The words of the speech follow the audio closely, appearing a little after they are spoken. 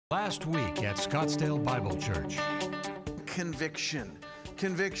Last week at Scottsdale Bible Church. Conviction.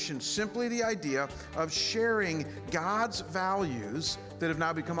 Conviction, simply the idea of sharing God's values that have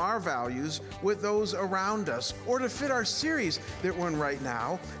now become our values with those around us. Or to fit our series that we're in right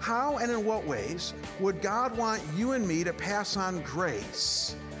now, how and in what ways would God want you and me to pass on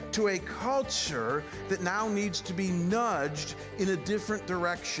grace to a culture that now needs to be nudged in a different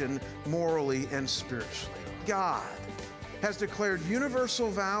direction morally and spiritually? God has declared universal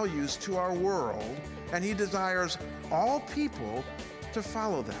values to our world, and He desires all people to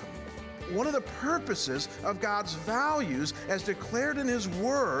follow them. One of the purposes of God's values, as declared in His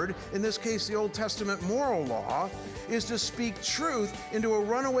Word, in this case the Old Testament moral law, is to speak truth into a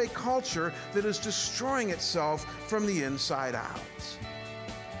runaway culture that is destroying itself from the inside out.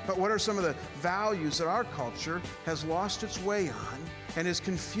 But what are some of the values that our culture has lost its way on and is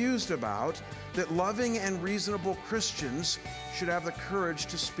confused about that loving and reasonable Christians should have the courage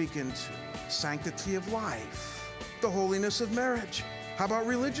to speak into? Sanctity of life, the holiness of marriage. How about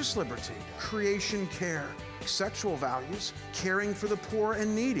religious liberty, creation care, sexual values, caring for the poor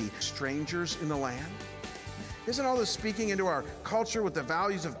and needy, strangers in the land? Isn't all this speaking into our culture with the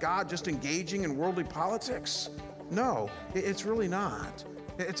values of God just engaging in worldly politics? No, it's really not.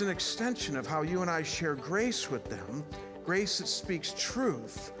 It's an extension of how you and I share grace with them, grace that speaks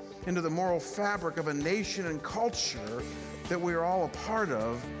truth into the moral fabric of a nation and culture that we are all a part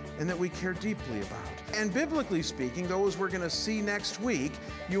of and that we care deeply about. And biblically speaking, though, as we're going to see next week,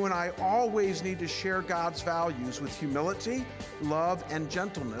 you and I always need to share God's values with humility, love, and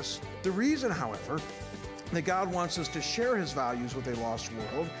gentleness. The reason, however, that God wants us to share His values with a lost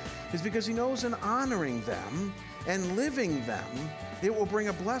world is because He knows in honoring them and living them, it will bring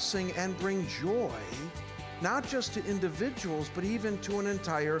a blessing and bring joy, not just to individuals, but even to an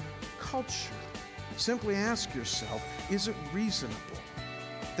entire culture. Simply ask yourself, is it reasonable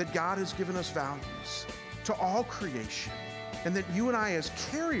that God has given us values to all creation, and that you and I, as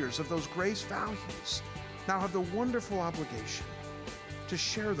carriers of those grace values, now have the wonderful obligation to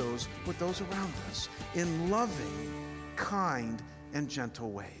share those with those around us in loving, kind, and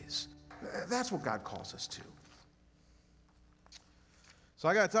gentle ways? That's what God calls us to. So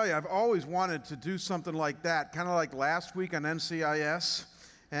I got to tell you, I've always wanted to do something like that, kind of like last week on NCIS,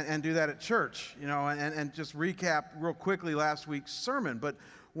 and do that at church, and just recap real quickly last week's sermon. But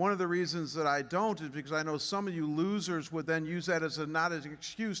one of the reasons that I don't is because I know some of you losers would then use that as not as an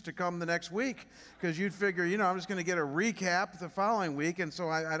excuse to come the next week, because you'd figure, I'm just going to get a recap the following week, and so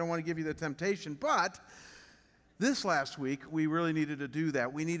I don't want to give you the temptation. But this last week, we really needed to do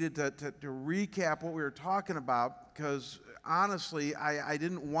that. We needed to recap what we were talking about, because honestly, I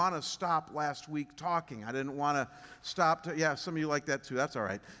didn't want to stop last week talking. I didn't want to stop. Some of you like that too. That's all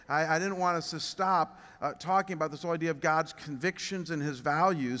right. I didn't want us to stop talking about this whole idea of God's convictions and His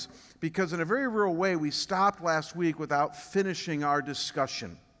values, because in a very real way, we stopped last week without finishing our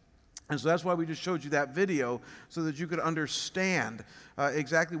discussion. And so that's why we just showed you that video, so that you could understand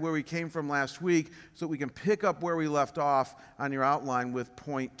exactly where we came from last week, so that we can pick up where we left off on your outline with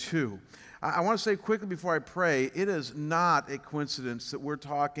point 2. I want to say quickly before I pray, it is not a coincidence that we're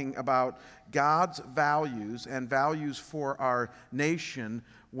talking about God's values and values for our nation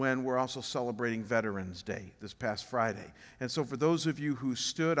when we're also celebrating Veterans Day this past Friday. And so for those of you who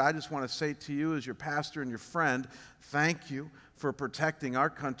stood, I just want to say to you as your pastor and your friend, thank you for protecting our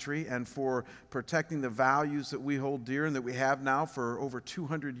country and for protecting the values that we hold dear and that we have now for over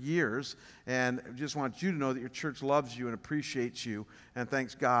 200 years. And I just want you to know that your church loves you and appreciates you, and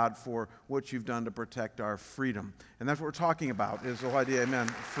thanks God for what you've done to protect our freedom. And that's what we're talking about, is the whole idea, amen,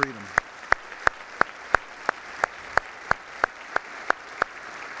 freedom.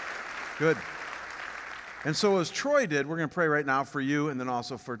 Good. And so as Troy did, we're going to pray right now for you and then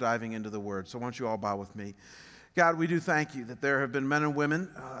also for diving into the Word. So why don't you all bow with me. God, we do thank you that there have been men and women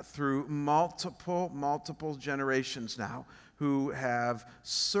through multiple generations now who have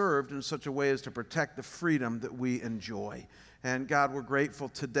served in such a way as to protect the freedom that we enjoy. And God, we're grateful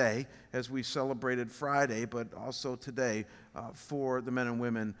today as we celebrated Friday, but also today for the men and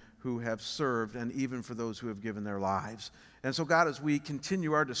women who have served, and even for those who have given their lives. And so, God, as we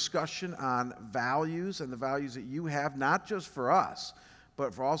continue our discussion on values and the values that you have, not just for us,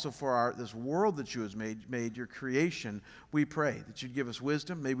 but also for this world that you have made, your creation, we pray that you'd give us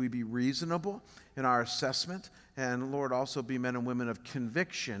wisdom. May we be reasonable in our assessment, and Lord, also be men and women of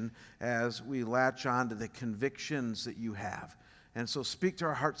conviction as we latch on to the convictions that you have. And so speak to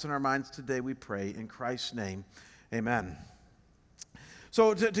our hearts and our minds today, we pray, in Christ's name, amen.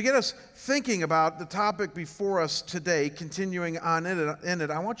 So to get us thinking about the topic before us today, continuing on in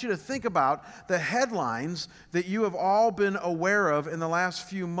it, I want you to think about the headlines that you have all been aware of in the last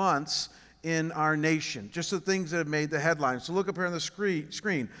few months in our nation, just the things that have made the headlines. So look up here on the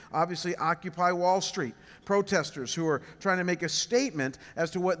screen. Obviously, Occupy Wall Street, protesters who are trying to make a statement as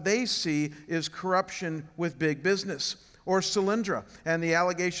to what they see is corruption with big business. Or Solyndra and the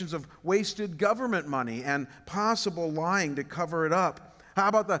allegations of wasted government money and possible lying to cover it up. How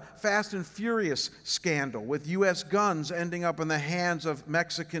about the Fast and Furious scandal with U.S. guns ending up in the hands of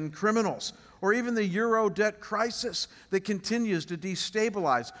Mexican criminals? Or even the euro debt crisis that continues to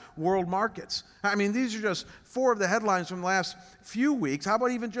destabilize world markets. I mean, these are just four of the headlines from the last few weeks. How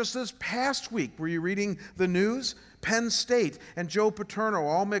about even just this past week? Were you reading the news? Penn State and Joe Paterno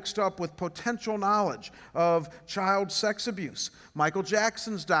all mixed up with potential knowledge of child sex abuse. Michael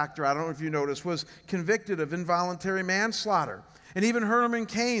Jackson's doctor, I don't know if you noticed, was convicted of involuntary manslaughter. And even Herman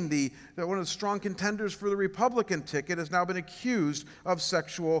Cain, one of the strong contenders for the Republican ticket, has now been accused of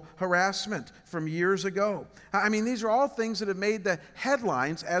sexual harassment from years ago. I mean, these are all things that have made the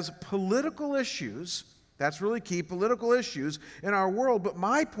headlines as political issues. That's really key, political issues in our world. But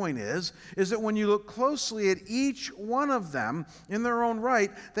my point is that when you look closely at each one of them in their own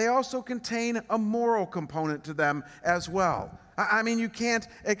right, they also contain a moral component to them as well. I mean, you can't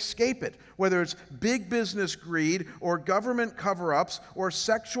escape it. Whether it's big business greed or government cover-ups or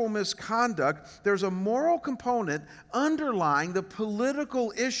sexual misconduct, there's a moral component underlying the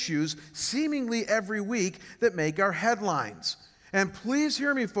political issues seemingly every week that make our headlines. And please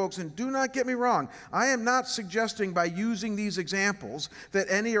hear me, folks, and do not get me wrong. I am not suggesting by using these examples that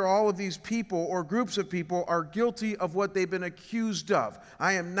any or all of these people or groups of people are guilty of what they've been accused of.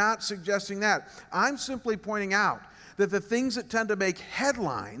 I am not suggesting that. I'm simply pointing out that the things that tend to make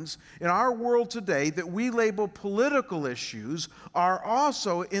headlines in our world today that we label political issues are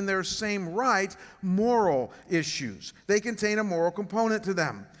also, in their same right, moral issues. They contain a moral component to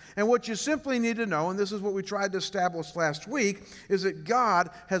them. And what you simply need to know, and this is what we tried to establish last week, is that God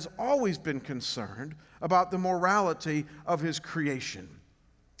has always been concerned about the morality of His creation.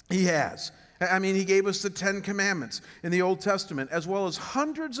 He has. I mean, He gave us the Ten Commandments in the Old Testament, as well as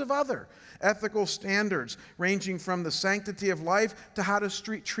hundreds of other ethical standards, ranging from the sanctity of life to how to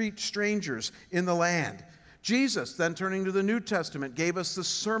treat strangers in the land. Jesus, then turning to the New Testament, gave us the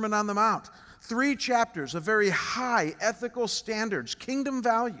Sermon on the Mount. 3 chapters of very high ethical standards, kingdom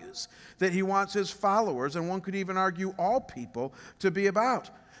values that He wants His followers, and one could even argue all people, to be about.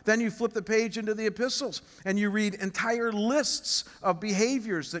 Then you flip the page into the epistles and you read entire lists of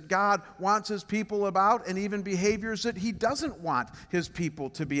behaviors that God wants His people about, and even behaviors that He doesn't want His people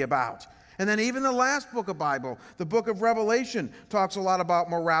to be about. And then even the last book of Bible, the book of Revelation, talks a lot about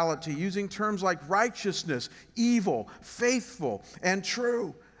morality, using terms like righteousness, evil, faithful, and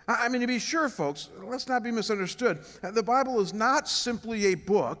true. I mean, to be sure, folks, let's not be misunderstood. The Bible is not simply a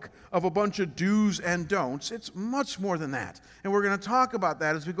book of a bunch of do's and don'ts. It's much more than that. And we're going to talk about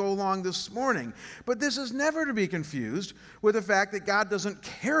that as we go along this morning. But this is never to be confused with the fact that God doesn't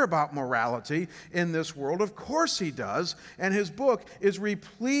care about morality in this world. Of course He does. And His book is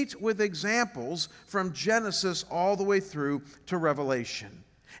replete with examples from Genesis all the way through to Revelation.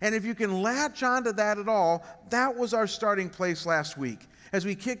 And if you can latch onto that at all, that was our starting place last week, as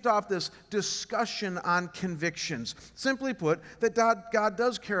we kicked off this discussion on convictions. Simply put, that God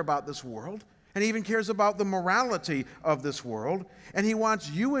does care about this world, and He even cares about the morality of this world, and He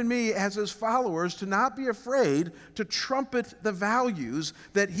wants you and me as His followers to not be afraid to trumpet the values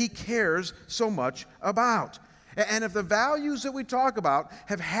that He cares so much about. And if the values that we talk about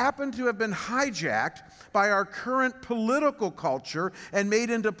have happened to have been hijacked by our current political culture and made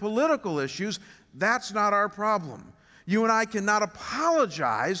into political issues, that's not our problem. You and I cannot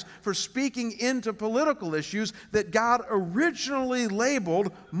apologize for speaking into political issues that God originally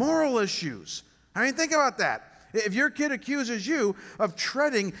labeled moral issues. I mean, think about that. If your kid accuses you of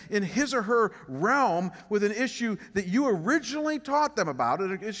treading in his or her realm with an issue that you originally taught them about,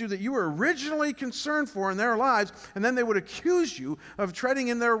 an issue that you were originally concerned for in their lives, and then they would accuse you of treading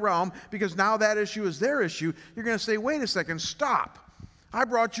in their realm because now that issue is their issue, you're going to say, wait a second, stop. I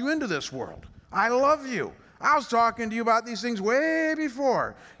brought you into this world. I love you. I was talking to you about these things way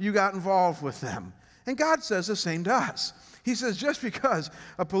before you got involved with them. And God says the same to us. He says just because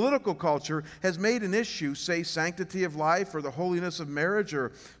a political culture has made an issue, say sanctity of life or the holiness of marriage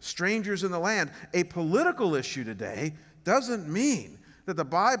or strangers in the land, a political issue today, doesn't mean that the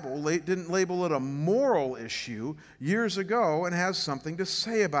Bible didn't label it a moral issue years ago and has something to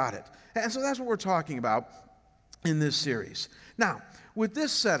say about it. And so that's what we're talking about in this series. Now, With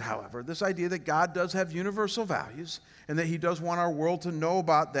this said, however, this idea that God does have universal values and that he does want our world to know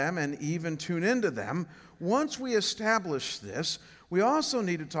about them and even tune into them, once we establish this, we also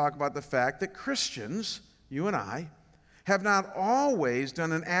need to talk about the fact that Christians, you and I, have not always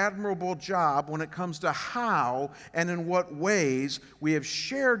done an admirable job when it comes to how and in what ways we have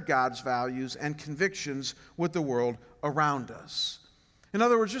shared God's values and convictions with the world around us. In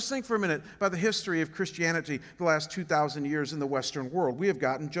other words, just think for a minute about the history of Christianity the last 2,000 years in the Western world. We have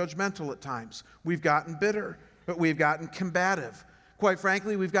gotten judgmental at times. We've gotten bitter, but we've gotten combative. Quite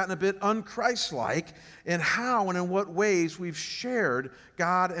frankly, we've gotten a bit unchristlike in how and in what ways we've shared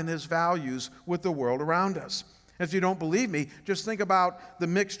God and his values with the world around us. If you don't believe me, just think about the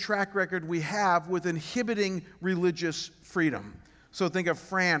mixed track record we have with inhibiting religious freedom. So think of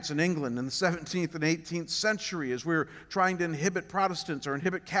France and England in the 17th and 18th century as we were trying to inhibit Protestants or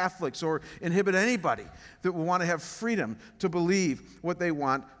inhibit Catholics or inhibit anybody that would want to have freedom to believe what they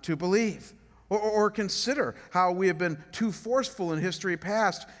want to believe. Or consider how we have been too forceful in history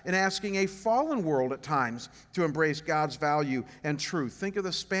past in asking a fallen world at times to embrace God's value and truth. Think of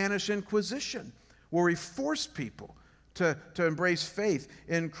the Spanish Inquisition, where we forced people to embrace faith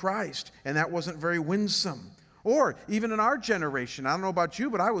in Christ, and that wasn't very winsome. Or even in our generation, I don't know about you,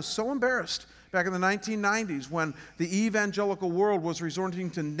 but I was so embarrassed back in the 1990s when the evangelical world was resorting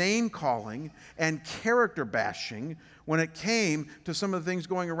to name-calling and character bashing when it came to some of the things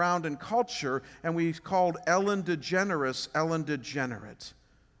going around in culture, and we called Ellen DeGeneres Ellen Degenerate.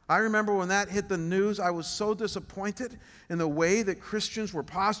 I remember when that hit the news, I was so disappointed in the way that Christians were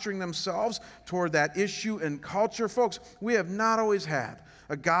posturing themselves toward that issue in culture. Folks, we have not always had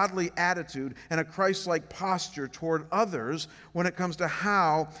a godly attitude and a Christ-like posture toward others when it comes to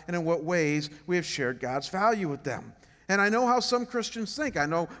how and in what ways we have shared God's value with them. And I know how some Christians think. I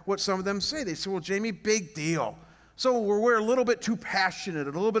know what some of them say. They say, well, Jamie, big deal. So we're a little bit too passionate,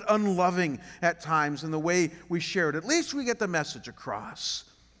 a little bit unloving at times in the way we share it. At least we get the message across.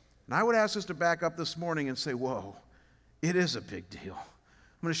 And I would ask us to back up this morning and say, whoa, it is a big deal.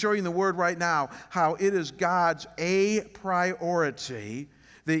 I'm going to show you in the Word right now how it is God's a priority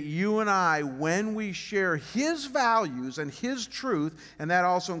that you and I, when we share his values and his truth, and that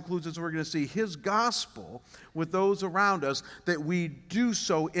also includes, as we're going to see, his gospel with those around us, that we do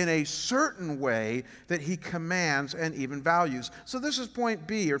so in a certain way that he commands and even values. So this is point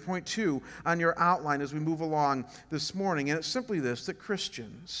B, or point 2, on your outline as we move along this morning, and it's simply this, that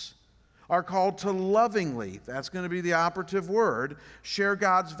Christians are called to lovingly, that's going to be the operative word, share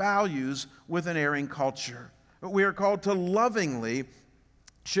God's values with an erring culture. But we are called to lovingly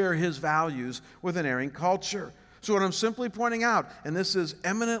share his values with an erring culture. So what I'm simply pointing out, and this is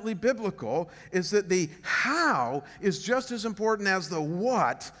eminently biblical, is that the how is just as important as the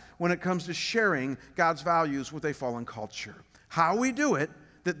what when it comes to sharing God's values with a fallen culture. How we do it,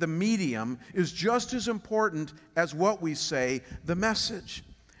 that the medium, is just as important as what we say, the message.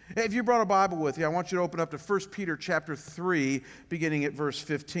 If you brought a Bible with you, I want you to open up to 1 Peter chapter 3, beginning at verse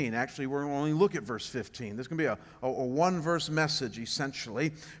 15. Actually, we're going to only look at verse 15. This is going to be a one-verse message,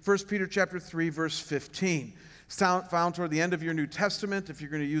 essentially. 1 Peter chapter 3, verse 15. It's found toward the end of your New Testament, if you're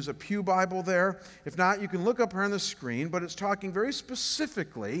going to use a Pew Bible there. If not, you can look up here on the screen, but it's talking very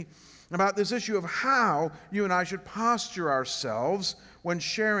specifically about this issue of how you and I should posture ourselves when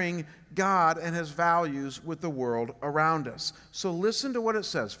sharing God and his values with the world around us. So listen to what it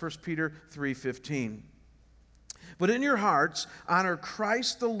says, 1 Peter 3:15. But in your hearts, honor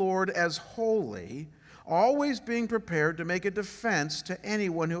Christ the Lord as holy, always being prepared to make a defense to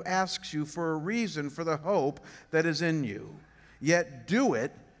anyone who asks you for a reason for the hope that is in you. Yet do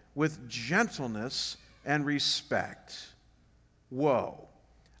it with gentleness and respect. Whoa.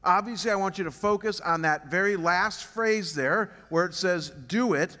 Obviously, I want you to focus on that very last phrase there where it says,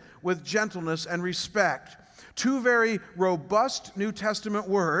 do it with gentleness and respect. Two very robust New Testament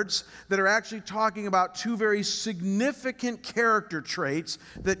words that are actually talking about two very significant character traits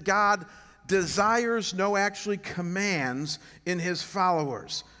that God desires, no, actually commands in his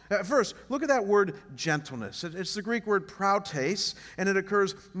followers. First, look at that word gentleness. It's the Greek word prautes, and it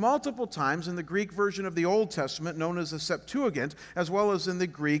occurs multiple times in the Greek version of the Old Testament, known as the Septuagint, as well as in the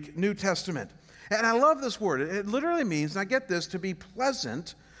Greek New Testament. And I love this word. It literally means, and I get this, to be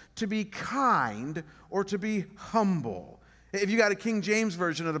pleasant, to be kind, or to be humble. If you got a King James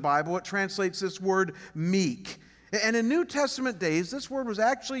version of the Bible, it translates this word meek. And in New Testament days, this word was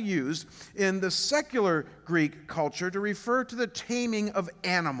actually used in the secular Greek culture to refer to the taming of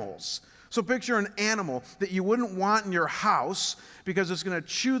animals. So picture an animal that you wouldn't want in your house because it's going to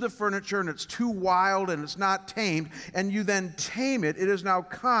chew the furniture and it's too wild and it's not tamed, and you then tame it. It is now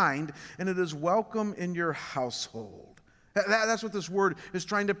kind and it is welcome in your household. That's what this word is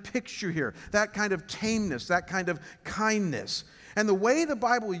trying to picture here. That kind of tameness, that kind of kindness. And the way the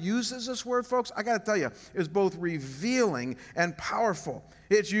Bible uses this word, folks, I got to tell you, is both revealing and powerful.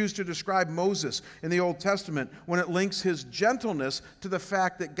 It's used to describe Moses in the Old Testament when it links his gentleness to the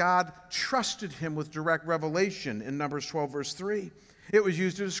fact that God trusted him with direct revelation in Numbers 12, verse 3. It was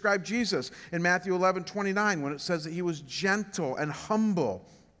used to describe Jesus in Matthew 11:29 when it says that he was gentle and humble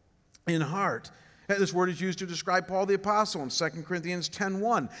in heart. This word is used to describe Paul the Apostle in 2 Corinthians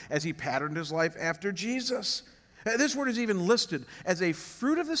 10:1 as he patterned his life after Jesus. This word is even listed as a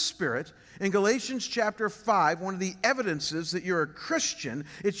fruit of the Spirit in Galatians chapter 5, one of the evidences that you're a Christian.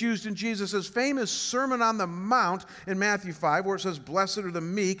 It's used in Jesus' famous Sermon on the Mount in Matthew 5, where it says, "Blessed are the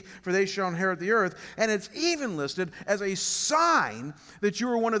meek, for they shall inherit the earth." And it's even listed as a sign that you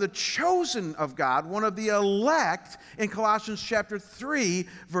are one of the chosen of God, one of the elect in Colossians chapter 3,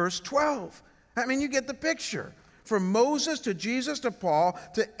 verse 12. I mean, you get the picture. From Moses to Jesus to Paul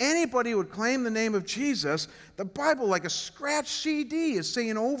to anybody who would claim the name of Jesus, the Bible, like a scratch CD, is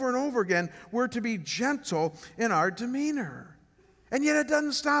saying over and over again, we're to be gentle in our demeanor. And yet it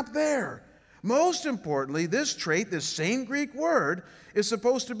doesn't stop there. Most importantly, this trait, this same Greek word, is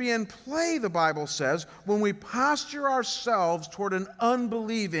supposed to be in play, the Bible says, when we posture ourselves toward an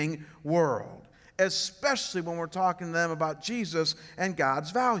unbelieving world, especially when we're talking to them about Jesus and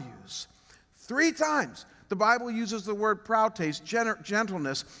God's values. 3 times. The Bible uses the word prautes,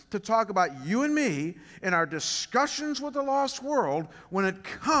 gentleness, to talk about you and me in our discussions with the lost world when it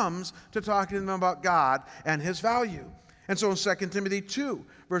comes to talking to them about God and his value. And so in 2 Timothy 2,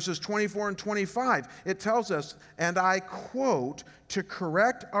 verses 24 and 25, it tells us, and I quote, to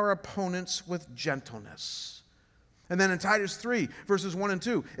correct our opponents with gentleness. And then in Titus 3, verses 1 and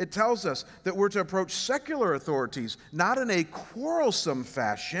 2, it tells us that we're to approach secular authorities, not in a quarrelsome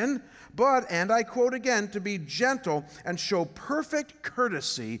fashion, but, and I quote again, to be gentle and show perfect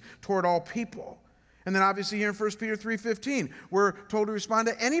courtesy toward all people. And then obviously here in 1 Peter 3:15, we're told to respond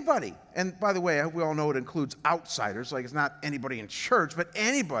to anybody. And by the way, we all know it includes outsiders, like it's not anybody in church, but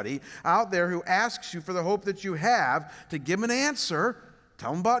anybody out there who asks you for the hope that you have, to give them an answer,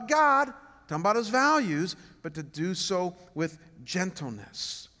 tell them about God, tell them about his values, but to do so with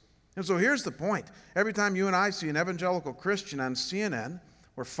gentleness. And so here's the point. Every time you and I see an evangelical Christian on CNN,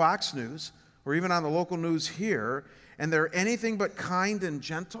 or Fox News, or even on the local news here, and they're anything but kind and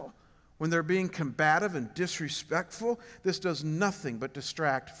gentle, when they're being combative and disrespectful, this does nothing but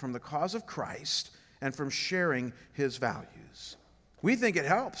distract from the cause of Christ and from sharing his values. We think it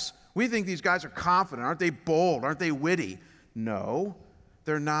helps. We think these guys are confident. Aren't they bold? Aren't they witty? No,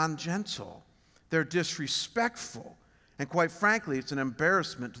 they're non-gentle. They're disrespectful. And quite frankly, it's an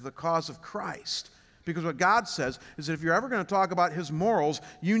embarrassment to the cause of Christ. Because what God says is that if you're ever going to talk about his morals,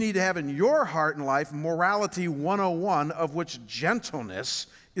 you need to have in your heart and life morality 101, of which gentleness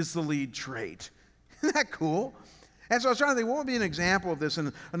is the lead trait. Isn't that cool? And so I was trying to think, what would be an example of this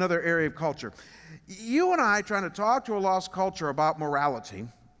in another area of culture? You and I trying to talk to a lost culture about morality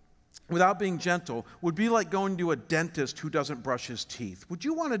without being gentle would be like going to a dentist who doesn't brush his teeth. Would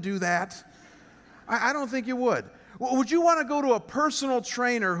you want to do that? I don't think you would. Would you want to go to a personal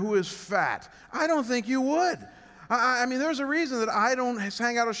trainer who is fat? I don't think you would. I mean, there's a reason that I don't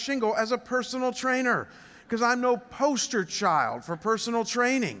hang out a shingle as a personal trainer, because I'm no poster child for personal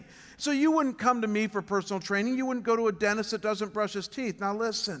training. So you wouldn't come to me for personal training. You wouldn't go to a dentist that doesn't brush his teeth. Now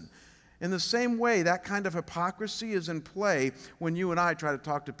listen, in the same way, that kind of hypocrisy is in play when you and I try to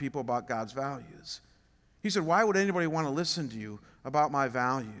talk to people about God's values. He said, why would anybody want to listen to you about my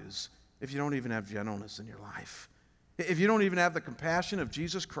values if you don't even have gentleness in your life? If you don't even have the compassion of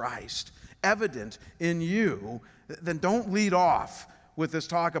Jesus Christ evident in you, then don't lead off with this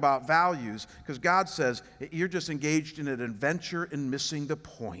talk about values, because God says you're just engaged in an adventure and missing the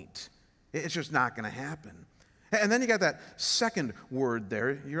point. It's just not going to happen. And then you got that second word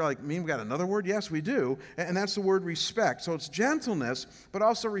there. You're like, we got another word? Yes, we do. And that's the word respect. So it's gentleness, but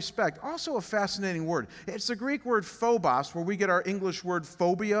also respect. Also a fascinating word. It's the Greek word phobos, where we get our English word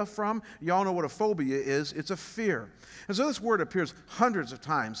phobia from. You all know what a phobia is. It's a fear. And so this word appears hundreds of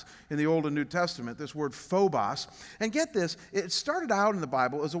times in the Old and New Testament, this word phobos. And get this, it started out in the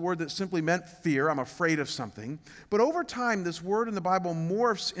Bible as a word that simply meant fear. I'm afraid of something. But over time, this word in the Bible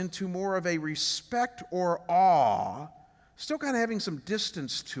morphs into more of a respect or awe, still kind of having some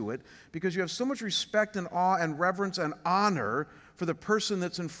distance to it, because you have so much respect and awe and reverence and honor for the person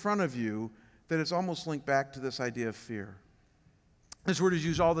that's in front of you that it's almost linked back to this idea of fear. This word is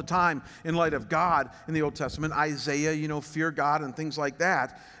used all the time in light of God in the Old Testament. Isaiah, fear God and things like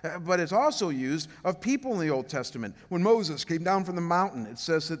that. But it's also used of people in the Old Testament. When Moses came down from the mountain, it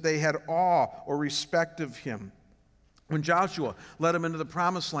says that they had awe or respect of him. When Joshua led them into the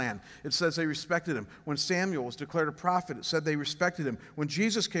promised land, it says they respected him. When Samuel was declared a prophet, it said they respected him. When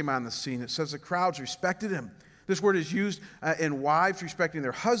Jesus came on the scene, it says the crowds respected him. This word is used in wives respecting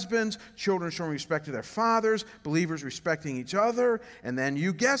their husbands, children showing respect to their fathers, believers respecting each other, and then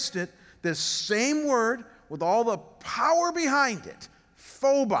you guessed it, this same word with all the power behind it,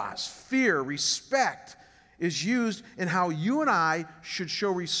 phobos, fear, respect, is used in how you and I should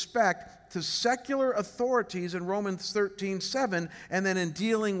show respect to secular authorities in Romans 13:7, and then in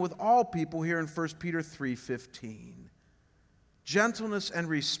dealing with all people here in 1 Peter 3:15. Gentleness and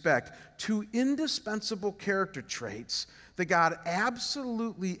respect, two indispensable character traits that God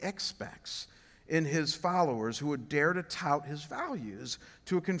absolutely expects in his followers who would dare to tout his values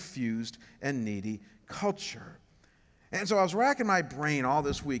to a confused and needy culture. And so I was racking my brain all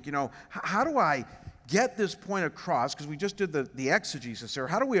this week, how do I get this point across, because we just did the exegesis there.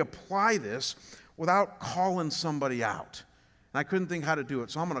 How do we apply this without calling somebody out? And I couldn't think how to do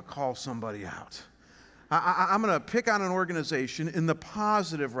it, so I'm going to call somebody out. I'm going to pick on an organization in the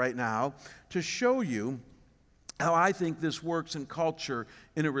positive right now to show you how I think this works in culture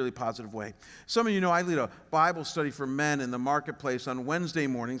in a really positive way. Some of you know I lead a Bible study for men in the Marketplace on Wednesday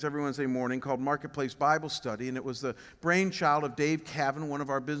mornings, every Wednesday morning, called Marketplace Bible Study, and it was the brainchild of Dave Cavan, one of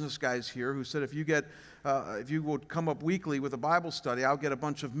our business guys here, who said if you would come up weekly with a Bible study, I'll get a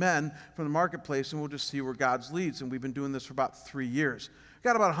bunch of men from the Marketplace and we'll just see where God leads. And we've been doing this for about 3 years. We've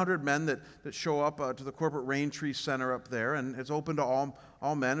got about 100 men that show up to the corporate Raintree Center up there, and it's open to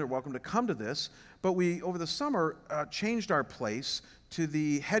all men are welcome to come to this. But we, over the summer, changed our place to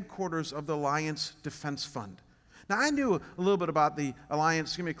the headquarters of the Alliance Defense Fund. Now, I knew a little bit about the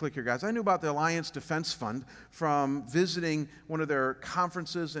Alliance. Give me a click here, guys. I knew about the Alliance Defense Fund from visiting one of their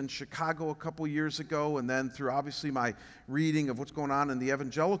conferences in Chicago a couple years ago, and then through, obviously, my reading of what's going on in the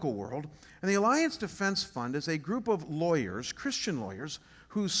evangelical world. And the Alliance Defense Fund is a group of lawyers, Christian lawyers,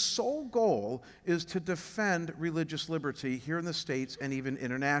 whose sole goal is to defend religious liberty here in the States and even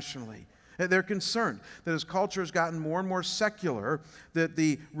internationally. They're concerned that as culture has gotten more and more secular, that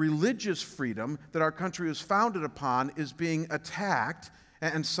the religious freedom that our country is founded upon is being attacked,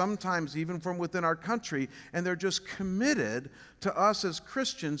 and sometimes even from within our country, and they're just committed to us as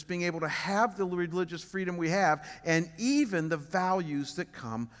Christians being able to have the religious freedom we have and even the values that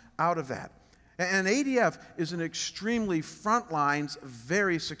come out of that. And ADF is an extremely front lines,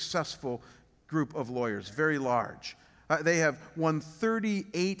 very successful group of lawyers, very large. They have won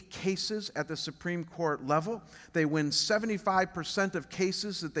 38 cases at the Supreme Court level. They win 75% of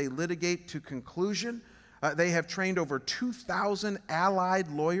cases that they litigate to conclusion. They have trained over 2,000 allied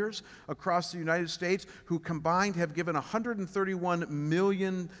lawyers across the United States who combined have given $131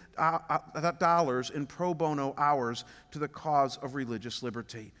 million in pro bono hours to the cause of religious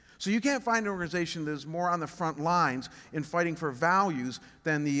liberty. So you can't find an organization that is more on the front lines in fighting for values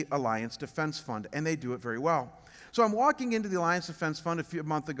than the Alliance Defense Fund, and they do it very well. So I'm walking into the Alliance Defense Fund a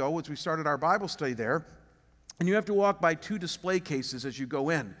month ago, as we started our Bible study there, and you have to walk by 2 display cases as you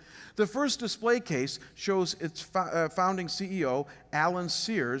go in. The first display case shows its founding CEO, Alan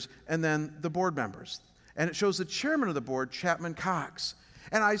Sears, and then the board members. And it shows the chairman of the board, Chapman Cox.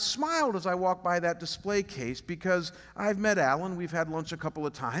 And I smiled as I walked by that display case because I've met Alan. We've had lunch a couple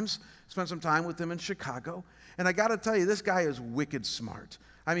of times, spent some time with him in Chicago. And I got to tell you, this guy is wicked smart.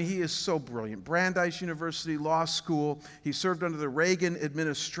 I mean, he is so brilliant. Brandeis University Law School. He served under the Reagan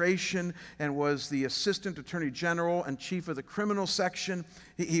administration and was the Assistant Attorney General and Chief of the Criminal Section.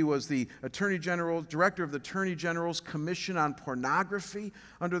 He was the Attorney General, Director of the Attorney General's Commission on Pornography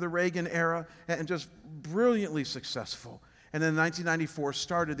under the Reagan era, and just brilliantly successful. And in 1994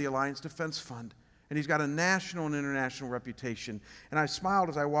 started the Alliance Defense Fund. And he's got a national and international reputation. And I smiled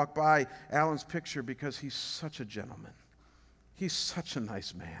as I walked by Alan's picture because he's such a gentleman. He's such a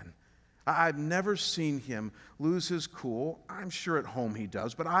nice man. I've never seen him lose his cool. I'm sure at home he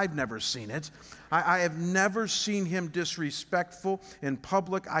does, but I've never seen it. I have never seen him disrespectful in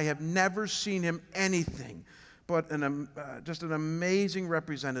public. I have never seen him anything but just an amazing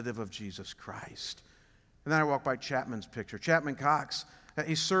representative of Jesus Christ. And then I walked by Chapman's picture. Chapman Cox,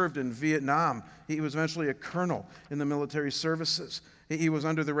 he served in Vietnam. He was eventually a colonel in the military services. He was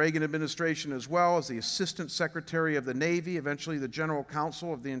under the Reagan administration as well as the Assistant Secretary of the Navy, eventually the General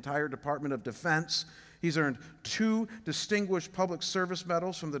Counsel of the entire Department of Defense. He's earned 2 Distinguished Public Service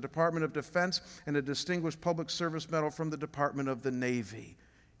Medals from the Department of Defense and a Distinguished Public Service Medal from the Department of the Navy.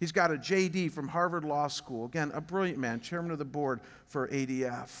 He's got a JD from Harvard Law School. Again, a brilliant man, chairman of the board for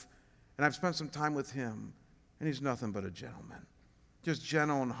ADF. And I've spent some time with him, and he's nothing but a gentleman. Just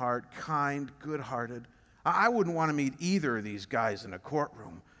gentle in heart, kind, good-hearted. I wouldn't want to meet either of these guys in a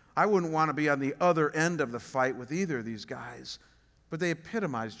courtroom. I wouldn't want to be on the other end of the fight with either of these guys, but they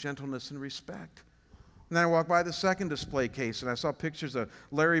epitomize gentleness and respect. And then I walked by the second display case, and I saw pictures of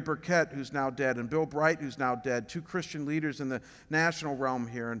Larry Burkett, who's now dead, and Bill Bright, who's now dead, two Christian leaders in the national realm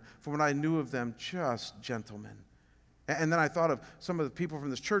here, and from what I knew of them, just gentlemen. And then I thought of some of the people from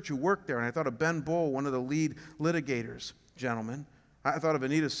this church who worked there, and I thought of Ben Bull, one of the lead litigators, gentlemen. I thought of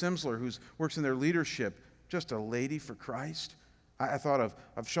Anita Simsler, who works in their leadership, just a lady for Christ. I thought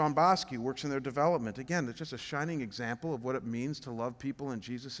of Sean Bosky, who works in their development. Again, it's just a shining example of what it means to love people in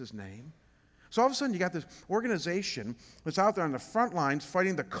Jesus' name. So all of a sudden, you got this organization that's out there on the front lines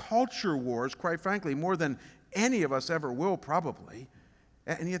fighting the culture wars, quite frankly, more than any of us ever will probably.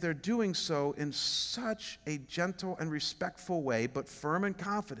 And yet they're doing so in such a gentle and respectful way, but firm and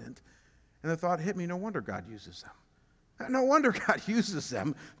confident. And the thought hit me, no wonder God uses them. No wonder God uses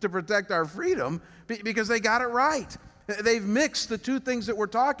them to protect our freedom, because they got it right. They've mixed the two things that we're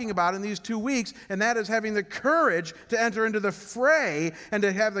talking about in these 2 weeks, and that is having the courage to enter into the fray and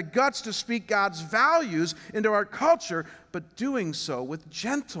to have the guts to speak God's values into our culture, but doing so with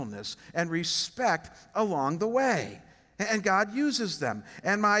gentleness and respect along the way. And God uses them.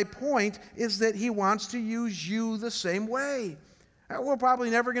 And my point is that He wants to use you the same way. We're probably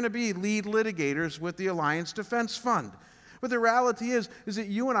never going to be lead litigators with the Alliance Defense Fund. But the reality is that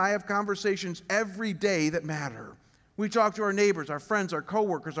you and I have conversations every day that matter. We talk to our neighbors, our friends, our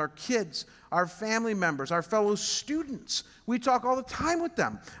coworkers, our kids, our family members, our fellow students. We talk all the time with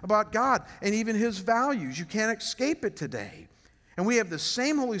them about God and even His values. You can't escape it today. And we have the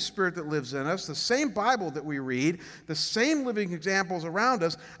same Holy Spirit that lives in us, the same Bible that we read, the same living examples around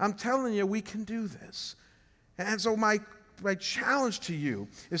us. I'm telling you, we can do this. And so my challenge to you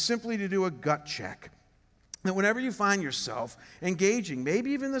is simply to do a gut check. That whenever you find yourself engaging,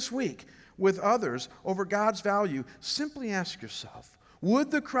 maybe even this week, with others over God's value, simply ask yourself,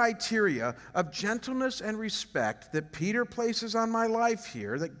 would the criteria of gentleness and respect that Peter places on my life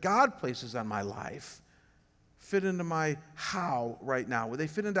here, that God places on my life, fit into my how right now? Would they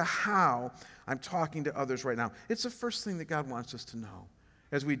fit into how I'm talking to others right now? It's the first thing that God wants us to know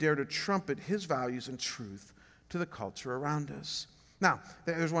as we dare to trumpet His values and truth to the culture around us. Now,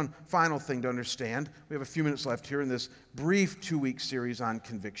 there's one final thing to understand. We have a few minutes left here in this brief 2-week series on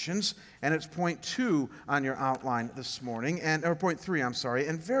convictions, and it's point 2 on your outline this morning, or point 3, I'm sorry,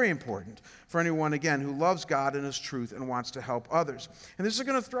 and very important for anyone, again, who loves God and His truth and wants to help others. And this is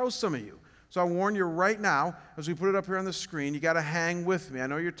going to throw some of you. So I warn you right now, as we put it up here on the screen, you got to hang with me. I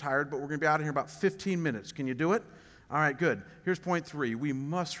know you're tired, but we're going to be out of here in about 15 minutes. Can you do it? All right, good. Here's point 3. We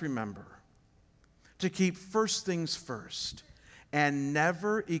must remember to keep first things first and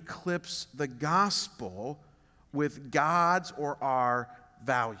never eclipse the gospel with God's or our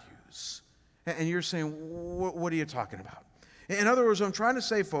values. And you're saying, what are you talking about? In other words, what I'm trying to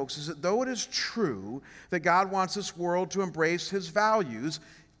say, folks, is that though it is true that God wants this world to embrace His values,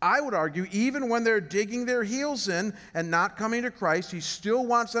 I would argue even when they're digging their heels in and not coming to Christ, He still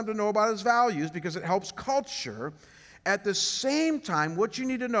wants them to know about His values because it helps culture. At the same time, what you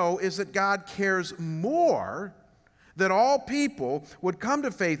need to know is that God cares more that all people would come to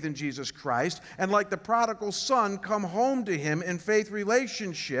faith in Jesus Christ and, like the prodigal son, come home to Him in faith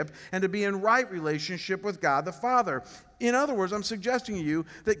relationship and to be in right relationship with God the Father. In other words, I'm suggesting to you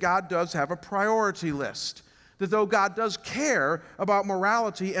that God does have a priority list. That though God does care about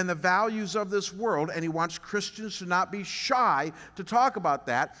morality and the values of this world, and He wants Christians to not be shy to talk about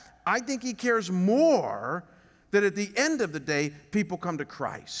that, I think He cares more that at the end of the day, people come to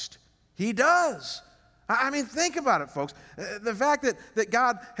Christ. He does. I mean, think about it, folks. The fact that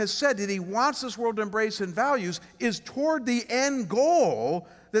God has said that He wants this world to embrace His values is toward the end goal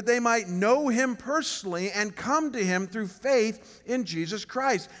that they might know Him personally and come to Him through faith in Jesus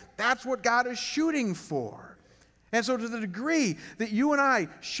Christ. That's what God is shooting for. And so to the degree that you and I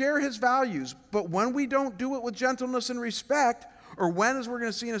share His values, but when we don't do it with gentleness and respect, or when, as we're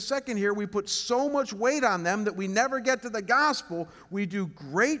going to see in a second here, we put so much weight on them that we never get to the gospel, we do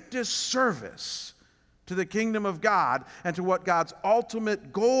great disservice to the kingdom of God and to what God's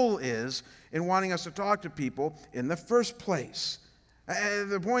ultimate goal is in wanting us to talk to people in the first place.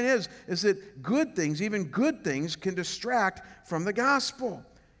 The point is that good things, even good things, can distract from the gospel.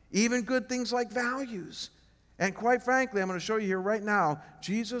 Even good things like values. And quite frankly, I'm going to show you here right now,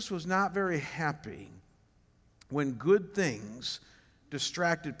 Jesus was not very happy when good things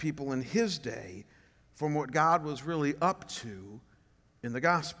distracted people in His day from what God was really up to in the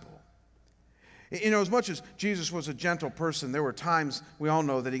gospel. As much as Jesus was a gentle person, there were times, we all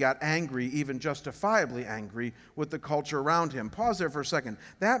know, that he got angry, even justifiably angry, with the culture around him. Pause there for a second.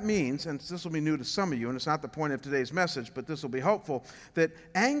 That means, and this will be new to some of you, and it's not the point of today's message, but this will be helpful, that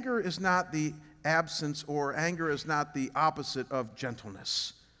anger is not the absence, or anger is not the opposite of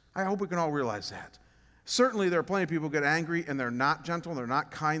gentleness. I hope we can all realize that. Certainly there are plenty of people who get angry and they're not gentle, they're not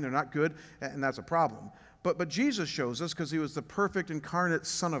kind, they're not good, and that's a problem. But Jesus shows us, because he was the perfect incarnate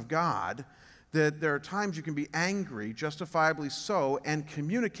Son of God, that there are times you can be angry, justifiably so, and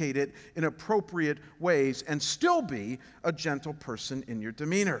communicate it in appropriate ways and still be a gentle person in your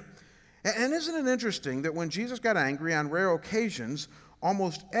demeanor. And isn't it interesting that when Jesus got angry on rare occasions,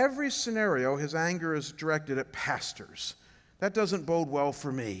 almost every scenario his anger is directed at pastors? That doesn't bode well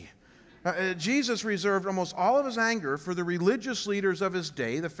for me. Jesus reserved almost all of his anger for the religious leaders of his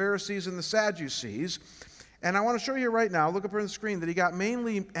day, the Pharisees and the Sadducees. And I want to show you right now, look up here on the screen, that he got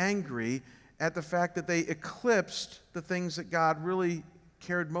mainly angry at the fact that they eclipsed the things that God really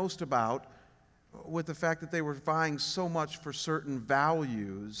cared most about, with the fact that they were vying so much for certain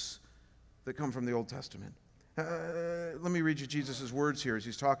values that come from the Old Testament. Let me read you Jesus' words here as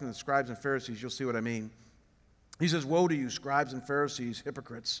he's talking to the scribes and Pharisees. You'll see what I mean. He says, "Woe to you, scribes and Pharisees,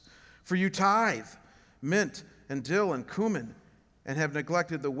 hypocrites, for you tithe mint and dill and cumin, and have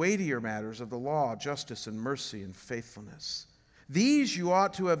neglected the weightier matters of the law, justice and mercy and faithfulness. These you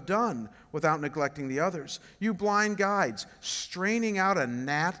ought to have done without neglecting the others. You blind guides, straining out a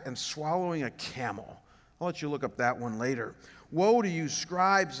gnat and swallowing a camel." I'll let you look up that one later. "Woe to you,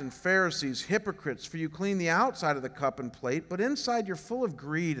 scribes and Pharisees, hypocrites, for you clean the outside of the cup and plate, but inside you're full of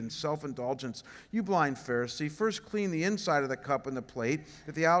greed and self-indulgence. You blind Pharisee, first clean the inside of the cup and the plate,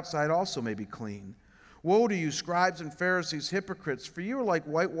 that the outside also may be clean. Woe to you, scribes and Pharisees, hypocrites, for you are like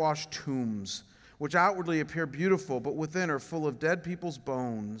whitewashed tombs, which outwardly appear beautiful, but within are full of dead people's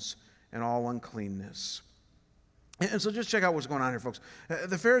bones and all uncleanness." And so just check out what's going on here, folks.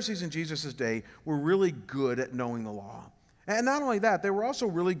 The Pharisees in Jesus' day were really good at knowing the law. And not only that, they were also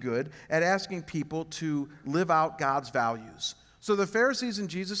really good at asking people to live out God's values. So the Pharisees in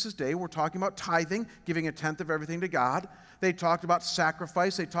Jesus' day were talking about tithing, giving a tenth of everything to God. They talked about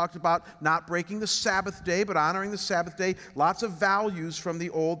sacrifice. They talked about not breaking the Sabbath day, but honoring the Sabbath day. Lots of values from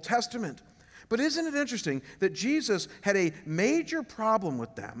the Old Testament. But isn't it interesting that Jesus had a major problem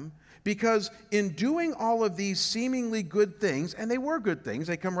with them, because in doing all of these seemingly good things, and they were good things,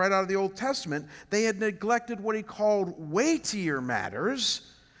 they come right out of the Old Testament, they had neglected what he called weightier matters,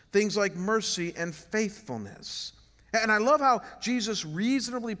 things like mercy and faithfulness. And I love how Jesus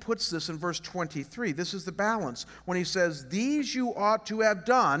reasonably puts this in verse 23. This is the balance when he says, "These you ought to have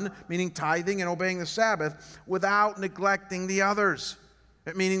done," meaning tithing and obeying the Sabbath, "without neglecting the others,"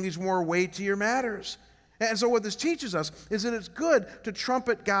 meaning these more weightier matters. And so what this teaches us is that it's good to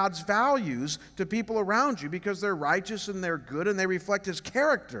trumpet God's values to people around you because they're righteous and they're good and they reflect his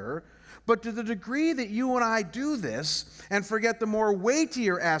character. But to the degree that you and I do this and forget the more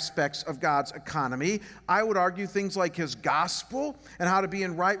weightier aspects of God's economy, I would argue things like his gospel and how to be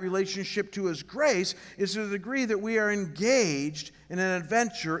in right relationship to his grace, is to the degree that we are engaged in an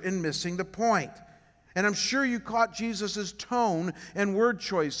adventure in missing the point. And I'm sure you caught Jesus' tone and word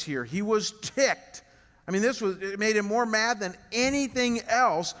choice here. He was ticked. I mean, it made him more mad than anything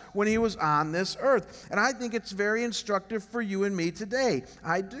else when he was on this earth. And I think it's very instructive for you and me today.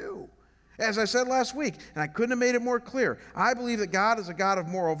 I do. As I said last week, and I couldn't have made it more clear, I believe that God is a God of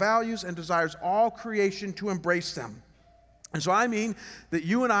moral values and desires all creation to embrace them. And so I mean that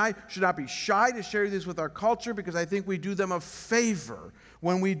you and I should not be shy to share these with our culture, because I think we do them a favor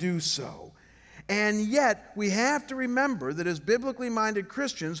when we do so. And yet, we have to remember that as biblically minded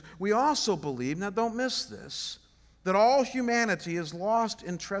Christians, we also believe, now don't miss this, that all humanity is lost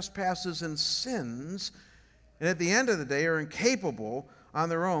in trespasses and sins, and at the end of the day are incapable on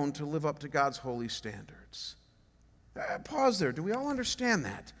their own to live up to God's holy standards. Pause there. Do we all understand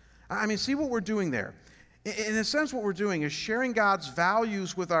that? I mean, see what we're doing there. In a sense, what we're doing is sharing God's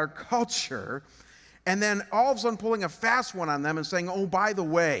values with our culture, and then all of a sudden pulling a fast one on them and saying, "Oh, by the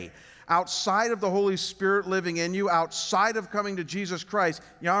way, outside of the Holy Spirit living in you, outside of coming to Jesus Christ,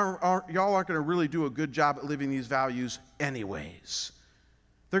 y'all aren't going to really do a good job at living these values anyways."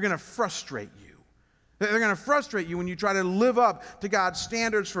 They're going to frustrate you. They're going to frustrate you when you try to live up to God's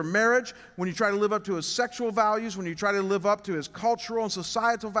standards for marriage, when you try to live up to his sexual values, when you try to live up to his cultural and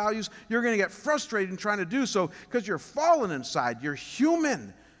societal values. You're going to get frustrated in trying to do so because you're fallen inside. You're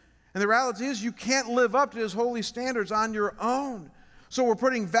human. And the reality is you can't live up to his holy standards on your own. So we're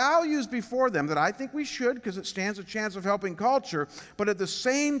putting values before them that I think we should, because it stands a chance of helping culture. But at the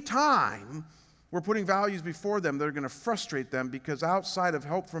same time, We're putting values before them that are going to frustrate them because outside of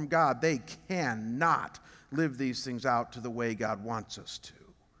help from God, they cannot live these things out to the way God wants us to.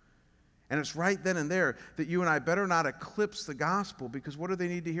 And it's right then and there that you and I better not eclipse the gospel, because what do they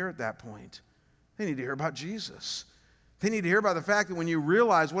need to hear at that point? They need to hear about Jesus. They need to hear about the fact that when you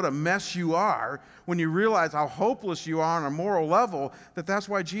realize what a mess you are, when you realize how hopeless you are on a moral level, that's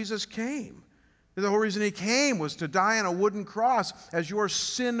why Jesus came. The whole reason he came was to die on a wooden cross as your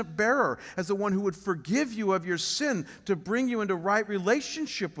sin bearer, as the one who would forgive you of your sin, to bring you into right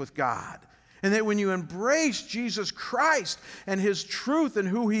relationship with God. And that when you embrace Jesus Christ and his truth and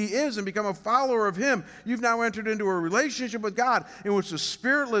who he is and become a follower of him, you've now entered into a relationship with God in which the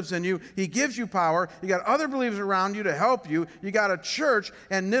Spirit lives in you. He gives you power. You got other believers around you to help you. You got a church,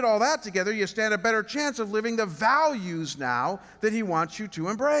 and knit all that together, you stand a better chance of living the values now that he wants you to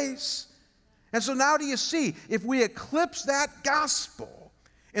embrace. And so now do you see, if we eclipse that gospel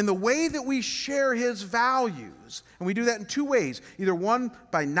in the way that we share his values, and we do that in two ways. Either one,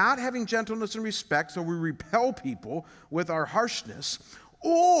 by not having gentleness and respect, so we repel people with our harshness,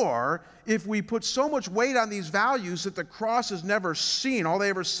 or if we put so much weight on these values that the cross is never seen, all they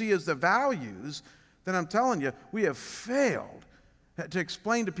ever see is the values, then I'm telling you, we have failed to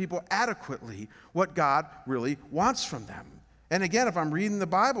explain to people adequately what God really wants from them. And again, if I'm reading the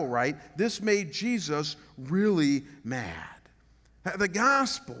Bible right, this made Jesus really mad. The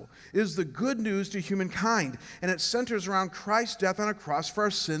gospel is the good news to humankind, and it centers around Christ's death on a cross for our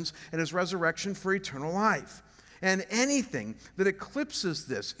sins and his resurrection for eternal life. And anything that eclipses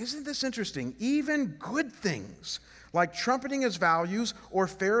this, isn't this interesting? Even good things, like trumpeting his values or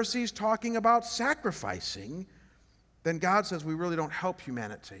Pharisees talking about sacrificing, then God says we really don't help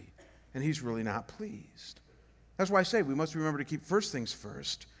humanity, and he's really not pleased. That's why I say we must remember to keep first things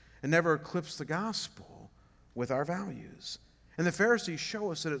first and never eclipse the gospel with our values. And the Pharisees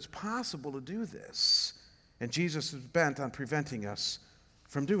show us that it's possible to do this, and Jesus is bent on preventing us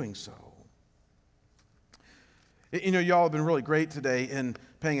from doing so. You know, y'all have been really great today in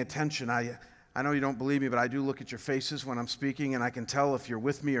paying attention. I know you don't believe me, but I do look at your faces when I'm speaking, and I can tell if you're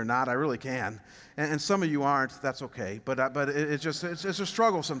with me or not. I really can. And some of you aren't. That's okay. But it's a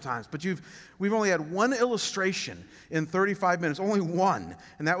struggle sometimes. But we've only had one illustration in 35 minutes, only one,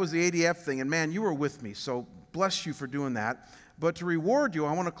 and that was the ADF thing. And man, you were with me, so bless you for doing that. But to reward you,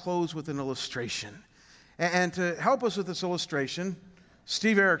 I want to close with an illustration. And to help us with this illustration,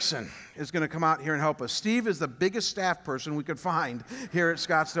 Steve Erickson is going to come out here and help us. Steve is the biggest staff person we could find here at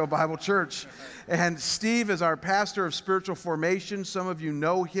Scottsdale Bible Church. And Steve is our pastor of spiritual formation. Some of you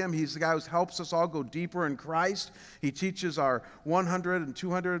know him. He's the guy who helps us all go deeper in Christ. He teaches our 100 and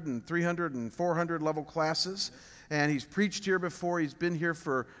 200 and 300 and 400 level classes. And he's preached here before. He's been here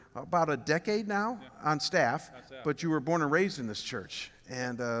for about a decade now on staff. But you were born and raised in this church.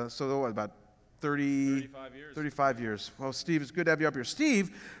 And so what, about 35 years. Well, Steve, it's good to have you up here.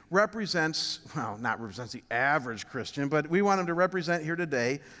 Steve represents, well, not represents the average Christian, but we want him to represent here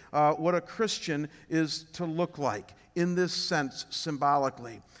today what a Christian is to look like in this sense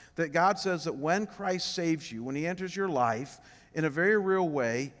symbolically. That God says that when Christ saves you, when he enters your life, in a very real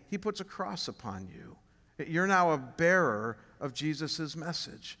way, he puts a cross upon you. You're now a bearer of Jesus'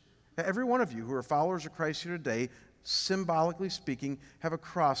 message. Every one of you who are followers of Christ here today, symbolically speaking, have a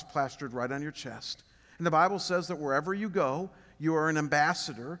cross plastered right on your chest. And the Bible says that wherever you go, you are an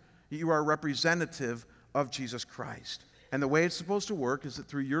ambassador, you are a representative of Jesus Christ. And the way it's supposed to work is that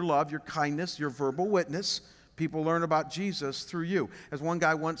through your love, your kindness, your verbal witness, people learn about Jesus through you. As one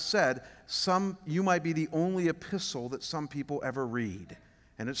guy once said, you might be the only epistle that some people ever read.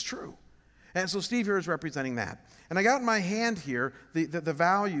 And it's true. And so Steve here is representing that. And I got in my hand here the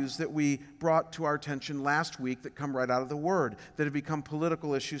values that we brought to our attention last week that come right out of the Word, that have become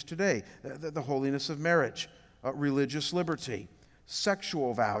political issues today. The holiness of marriage, religious liberty,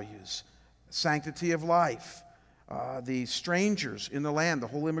 sexual values, sanctity of life, the strangers in the land, the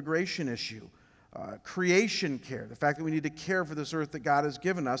whole immigration issue, creation care, the fact that we need to care for this earth that God has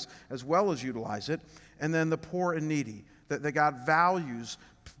given us as well as utilize it, and then the poor and needy, that God values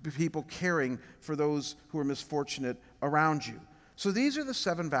people caring for those who are misfortunate around you. So these are the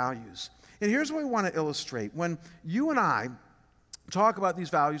 7 values. And here's what we want to illustrate. When you and I talk about these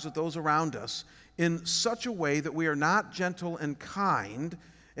values with those around us in such a way that we are not gentle and kind,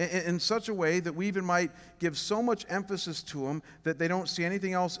 in such a way that we even might give so much emphasis to them that they don't see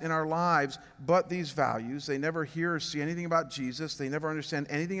anything else in our lives but these values. They never hear or see anything about Jesus. They never understand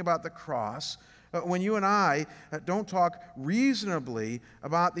anything about the cross. When you and I don't talk reasonably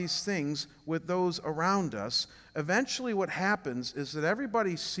about these things with those around us, eventually what happens is that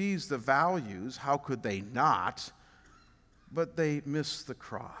everybody sees the values, how could they not, but they miss the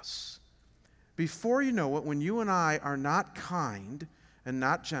cross. before you know it, when you and I are not kind and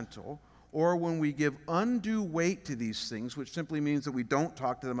not gentle, or when we give undue weight to these things, which simply means that we don't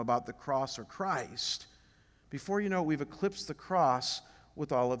talk to them about the cross or Christ, before you know it, we've eclipsed the cross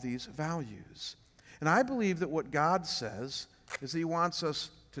with all of these values. And I believe that what God says is that He wants us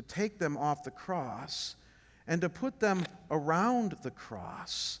to take them off the cross and to put them around the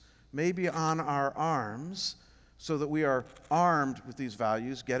cross, maybe on our arms, so that we are armed with these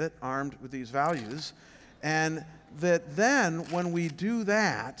values. Get it? Armed with these values. And that then, when we do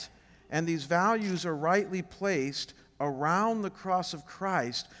that, and these values are rightly placed around the cross of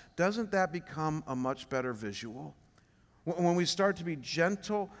Christ, doesn't that become a much better visual? When we start to be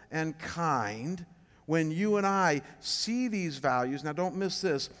gentle and kind, when you and I see these values, now don't miss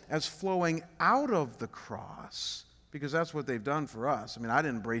this, as flowing out of the cross, because that's what they've done for us. I mean, I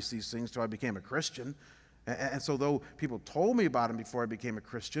didn't embrace these things till I became a Christian. And so though people told me about them before I became a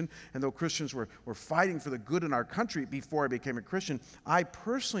Christian, and though Christians were fighting for the good in our country before I became a Christian, I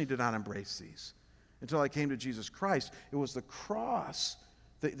personally did not embrace these until I came to Jesus Christ. It was the cross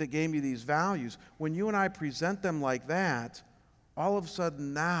that gave me these values. When you and I present them like that, all of a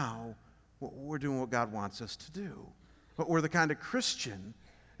sudden now we're doing what God wants us to do. But we're the kind of Christian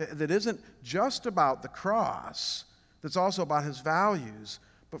that isn't just about the cross, that's also about His values,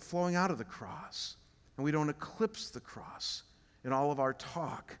 but flowing out of the cross. And we don't eclipse the cross in all of our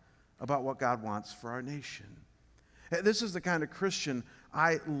talk about what God wants for our nation. This is the kind of Christian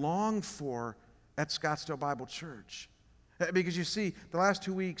I long for at Scottsdale Bible Church. Because you see, the last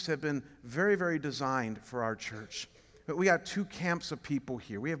 2 weeks have been very, very designed for our church. We got two camps of people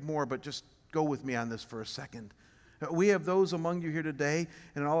here. We have more, but just go with me on this for a second. We have those among you here today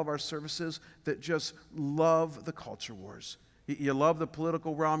and in all of our services that just love the culture wars. You love the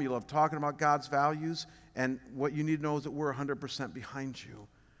political realm. You love talking about God's values. And what you need to know is that we're 100% behind you.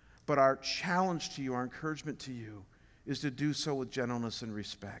 But our challenge to you, our encouragement to you, is to do so with gentleness and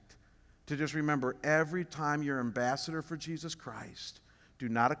respect. To just remember, every time you're ambassador for Jesus Christ, do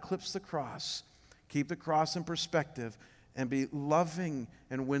not eclipse the cross. Keep the cross in perspective and be loving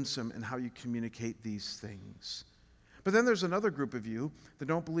and winsome in how you communicate these things. But then there's another group of you that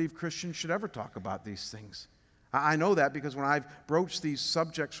don't believe Christians should ever talk about these things. I know that because when I've broached these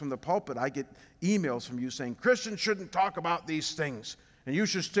subjects from the pulpit, I get emails from you saying, Christians shouldn't talk about these things, and you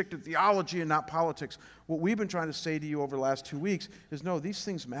should stick to theology and not politics. What we've been trying to say to you over the last 2 weeks is, no, these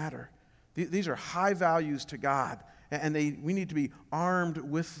things matter. These are high values to God, and we need to be armed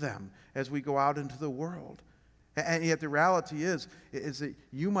with them as we go out into the world. And yet the reality is that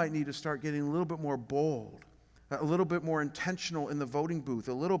you might need to start getting a little bit more bold, a little bit more intentional in the voting booth,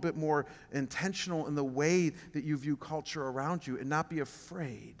 a little bit more intentional in the way that you view culture around you, and not be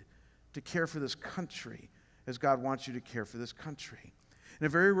afraid to care for this country as God wants you to care for this country. In a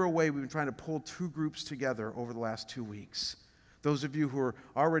very real way, we've been trying to pull two groups together over the last 2 weeks. Those of you who are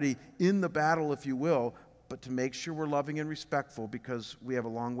already in the battle, if you will, but to make sure we're loving and respectful because we have a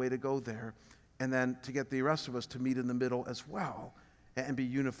long way to go there, and then to get the rest of us to meet in the middle as well and be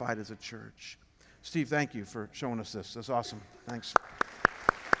unified as a church. Steve, thank you for showing us this. That's awesome. Thanks.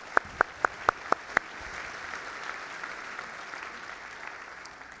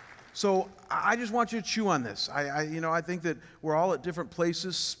 So I just want you to chew on this. I think that we're all at different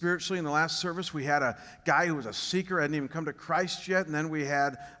places spiritually. In the last service, we had a guy who was a seeker, hadn't even come to Christ yet, and then we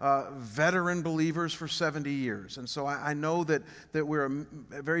had veteran believers for 70 years. And so I know that we're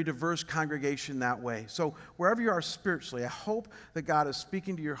a very diverse congregation that way. So wherever you are spiritually, I hope that God is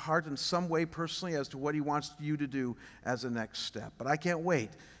speaking to your heart in some way personally as to what He wants you to do as a next step. But I can't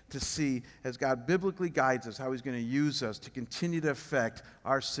wait to see, as God biblically guides us, how He's going to use us to continue to affect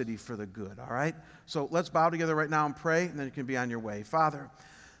our city for the good, all right? So let's bow together right now and pray, and then you can be on your way. Father,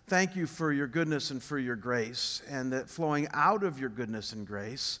 thank you for your goodness and for your grace, and that flowing out of your goodness and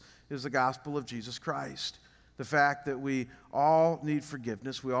grace is the gospel of Jesus Christ. The fact that we all need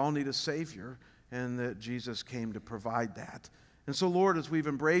forgiveness, we all need a Savior, and that Jesus came to provide that. And so, Lord, as we've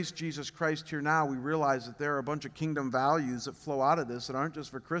embraced Jesus Christ here now, we realize that there are a bunch of kingdom values that flow out of this that aren't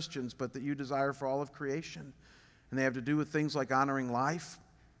just for Christians, but that you desire for all of creation. And they have to do with things like honoring life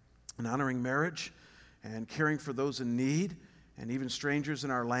and honoring marriage and caring for those in need and even strangers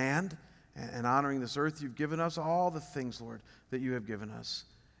in our land and honoring this earth you've given us, all the things, Lord, that you have given us.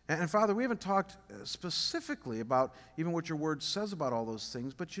 And Father, we haven't talked specifically about even what your word says about all those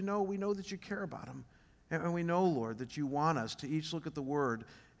things, but we know that you care about them. And we know, Lord, that you want us to each look at the Word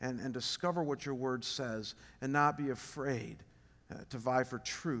and discover what your Word says and not be afraid to vie for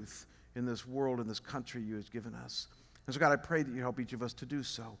truth in this world, in this country you have given us. And so, God, I pray that you help each of us to do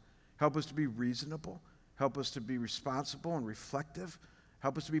so. Help us to be reasonable. Help us to be responsible and reflective.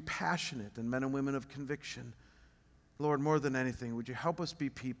 Help us to be passionate and men and women of conviction. Lord, more than anything, would you help us be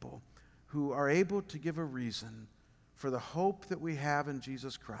people who are able to give a reason for the hope that we have in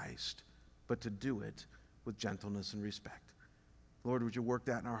Jesus Christ, but to do it with gentleness and respect. Lord, would you work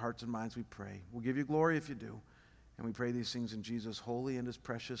that in our hearts and minds, we pray. We'll give you glory if you do. And we pray these things in Jesus' holy and his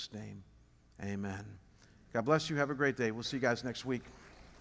precious name. Amen. God bless you. Have a great day. We'll see you guys next week.